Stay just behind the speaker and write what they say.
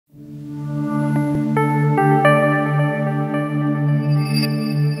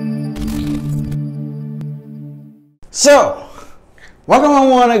So, welcome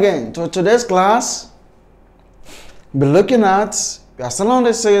everyone again to today's class. We are still on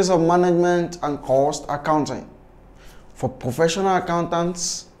the series of management and cost accounting for professional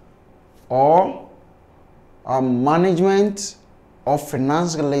accountants or management of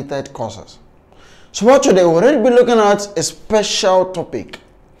finance related courses. So what today we'll already be looking at a special topic.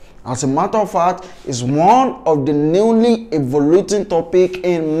 As a matter of fact, it's one of the newly evolving topic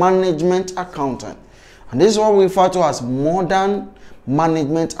in management accounting. And this is what we refer to as modern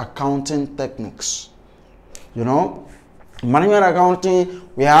management accounting techniques. You know, management accounting,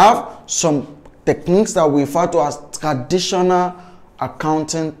 we have some techniques that we refer to as traditional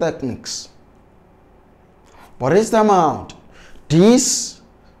accounting techniques. But this time around, this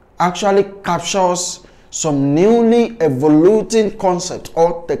actually captures some newly evolving concepts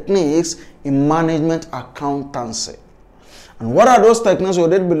or techniques in management accountancy. And what are those techniques we'll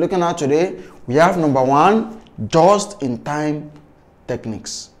be looking at today? We have number one, just-in-time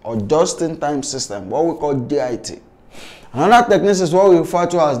techniques or just-in-time system, what we call JIT. Another technique is what we refer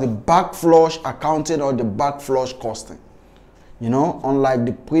to as the back flush accounting or the back flush costing. You know, unlike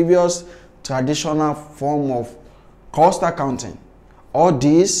the previous traditional form of cost accounting, all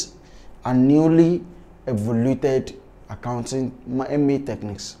these are newly evolved accounting MA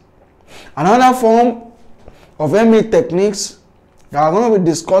techniques. Another form of MA techniques that we're going to be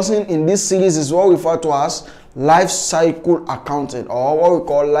discussing in this series is what we refer to as life cycle accounting or what we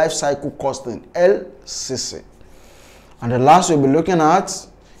call life cycle costing, LCC. And the last we'll be looking at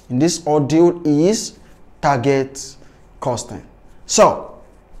in this audio is target costing. So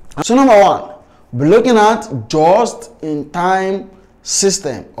number one, we'll be looking at just-in-time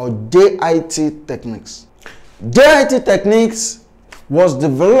system or JIT techniques. JIT techniques was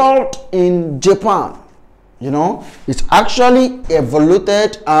developed in Japan. You know, it's actually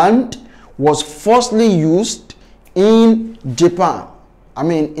evolved and was firstly used in Japan. I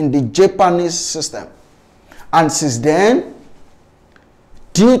mean, in the Japanese system. And since then,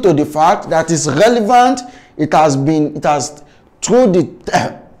 due to the fact that it's relevant, it has through the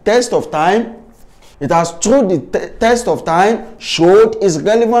test of time, showed its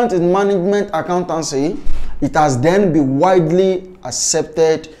relevant in management accountancy. It has then been widely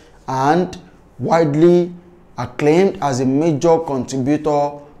accepted and widely acclaimed as a major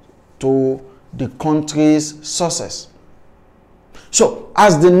contributor to the country's success. So,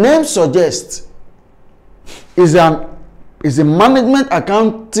 as the name suggests, is a management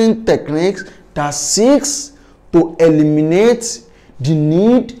accounting technique that seeks to eliminate the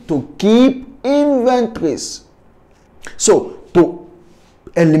need to keep inventories. So, it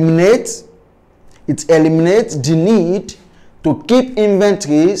eliminates the need to keep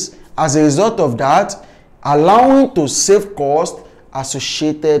inventories. As a result of that, allowing to save costs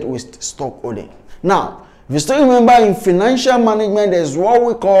associated with stock holding. Now, if you still remember, in financial management, there's what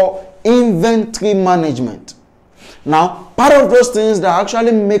we call inventory management. Now, part of those things that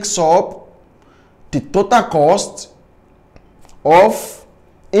actually makes up the total cost of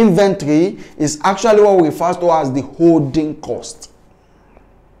inventory is actually what we refer to as the holding cost.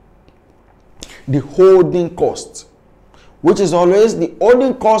 The holding cost, which is always the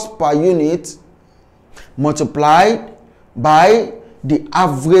holding cost per unit multiplied by the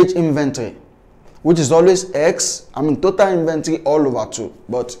average inventory, which is always X. I mean total inventory all over 2.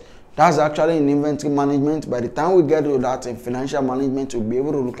 But that's actually in inventory management. By the time we get to that in financial management, we'll be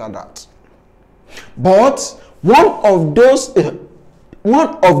able to look at that. But one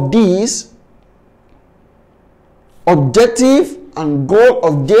of these objective and goal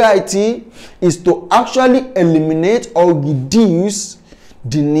of JIT is to actually eliminate or reduce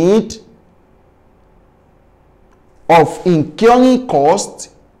the need of incurring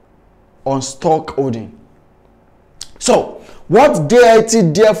costs on stock holding. So, what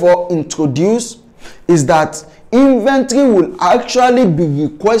JIT therefore introduced is that inventory will actually be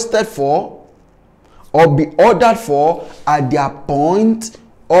requested for or be ordered for at their point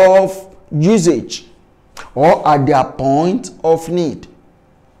of usage or at their point of need.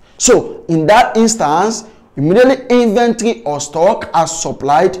 So, in that instance, immediately inventory or stock are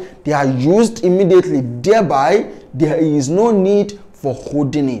supplied, they are used immediately. Thereby, there is no need for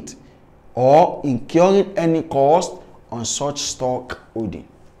holding it or incurring any cost on such stock holding.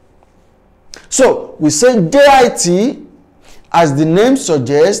 So, we say JIT, as the name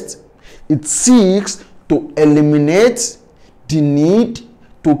suggests, it seeks to eliminate the need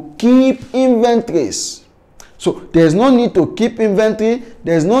to keep inventories. So, there's no need to keep inventory,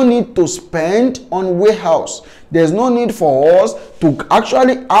 there's no need to spend on warehouse, there's no need for us to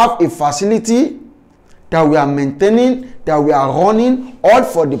actually have a facility that we are maintaining, that we are running, all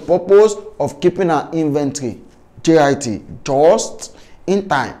for the purpose of keeping our inventory. JIT, just in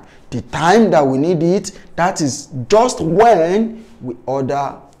time. The time that we need it, that is just when we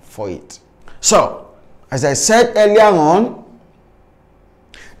order for it. So, as I said earlier on,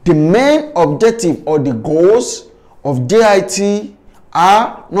 the main objective or the goals of JIT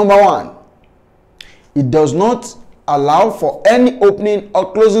are: number one, it does not allow for any opening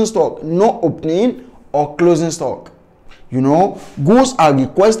or closing stock. No opening or closing stock. You know, goods are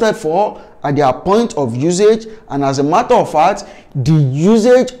requested for at their point of usage, and as a matter of fact, the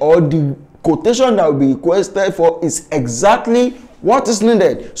usage or the quotation that will be requested for is exactly what is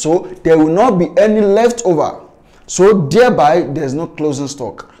needed. So there will not be any leftover. So thereby, there's no closing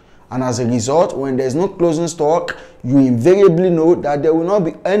stock. And as a result, when there's no closing stock, you invariably know that there will not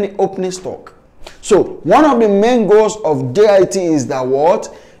be any opening stock. So one of the main goals of JIT is that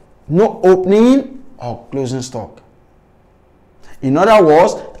what? No opening or closing stock. In other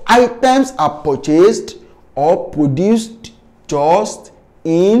words, items are purchased or produced just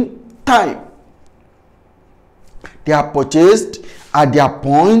in time. They are purchased at their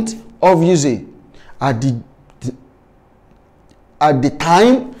point of usage, at the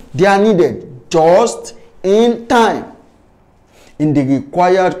time they are needed, just in time, in the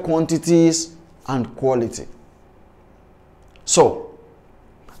required quantities and quality. So,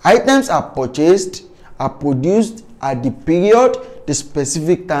 items are purchased, are produced at the period, the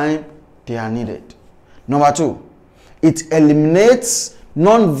specific time they are needed. Number two, it eliminates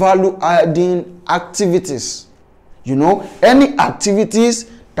non-value adding activities. You know, any activities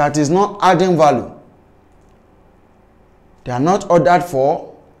that is not adding value, they are not ordered for.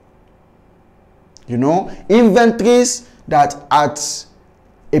 You know, inventories that at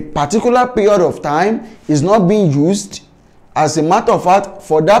a particular period of time is not being used. As a matter of fact,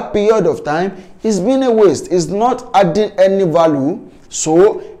 for that period of time, it's been a waste. It's not adding any value.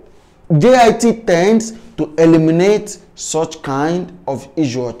 So JIT tends to eliminate such kind of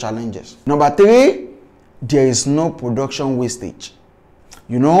issue or challenges. Number three, there is no production wastage.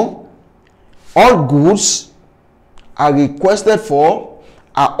 You know, all goods are requested for,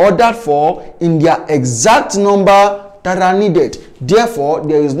 are ordered for in their exact number that are needed. Therefore,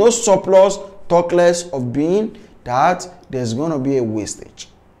 there is no surplus, talk less of being that there's going to be a wastage.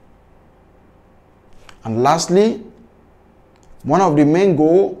 And lastly, one of the main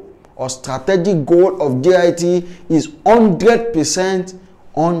goal or strategic goal of JIT is 100%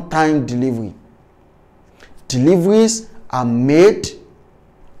 on-time delivery. Deliveries are made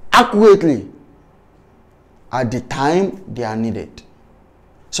accurately at the time they are needed.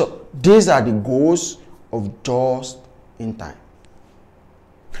 So these are the goals of just in time.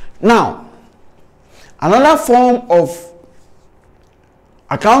 Now, another form of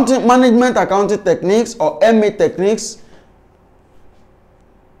management accounting techniques or MA techniques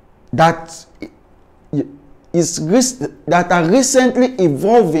that are recently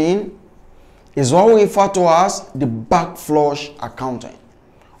evolving is what we refer to as the backflush accounting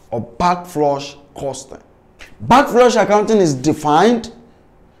or backflush costing. Backflush accounting is defined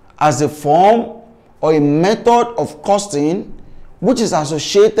as a form or a method of costing which is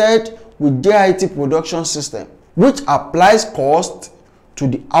associated with JIT production system, which applies cost to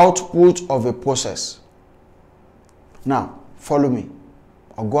the output of a process. Now, follow me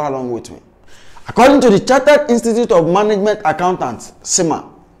or go along with me. According to the Chartered Institute of Management Accountants, CIMA,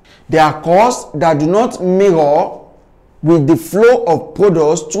 there are costs that do not mirror with the flow of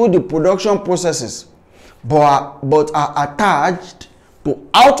products through the production processes, but are attached to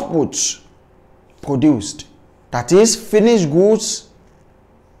outputs produced, that is, finished goods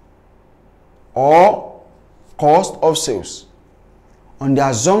or cost of sales, on the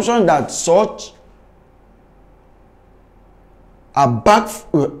assumption that such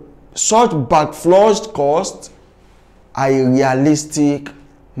backflushed costs are a realistic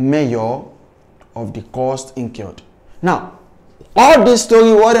measure of the cost incurred. Now, all this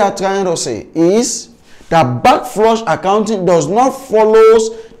story, what they are trying to say is that backflush accounting does not follow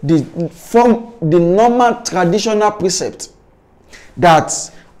the normal traditional precept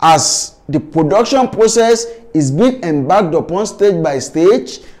that as the production process is being embarked upon stage by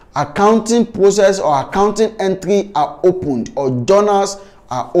stage, accounting process or accounting entry are opened or journals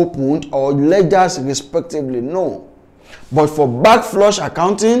are opened or ledgers respectively. No. But for backflush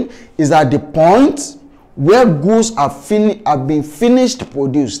accounting is at the point where goods are been finished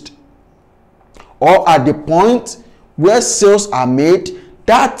produced, or at the point where sales are made.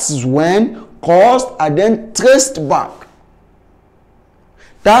 That's when costs are then traced back.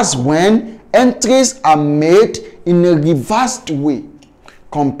 That's when entries are made in a reversed way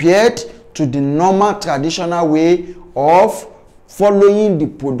compared to the normal traditional way of following the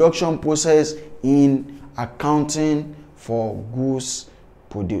production process in accounting for goods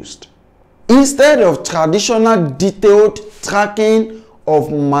produced. Instead of traditional detailed tracking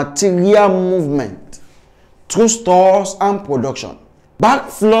of material movement through stores and production,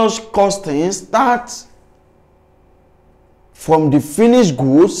 backflush costing starts from the finished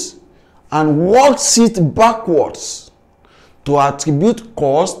goods and works it backwards to attribute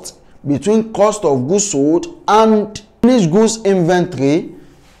cost between cost of goods sold and finished goods inventory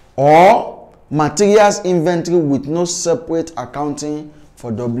or materials inventory with no separate accounting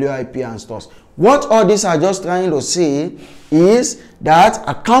for WIP and stores. What all these are just trying to say is that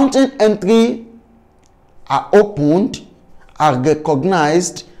accounting entry are opened, are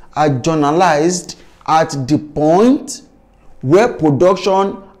recognized, are journalized at the point where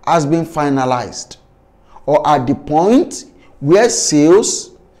production has been finalized or at the point where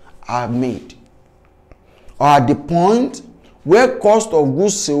sales are made or at the point where cost of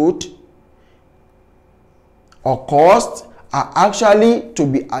goods sold or costs are actually to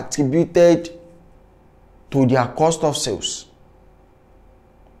be attributed to their cost of sales.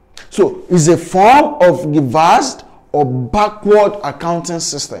 So it's a form of reversed or backward accounting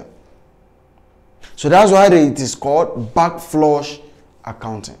system. So that's why it is called backflush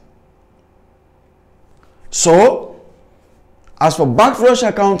accounting. So as for backflush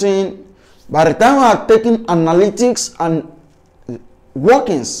accounting, by the time we are taking analytics and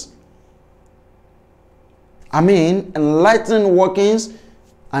workings, enlightening workings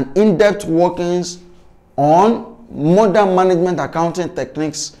and in-depth workings on modern management accounting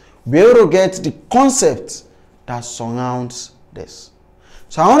techniques, we're able to get the concept that surrounds this.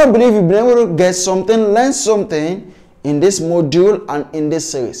 So I want to believe you've been able to get something, learn something in this module and in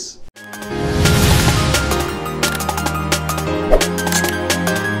this series.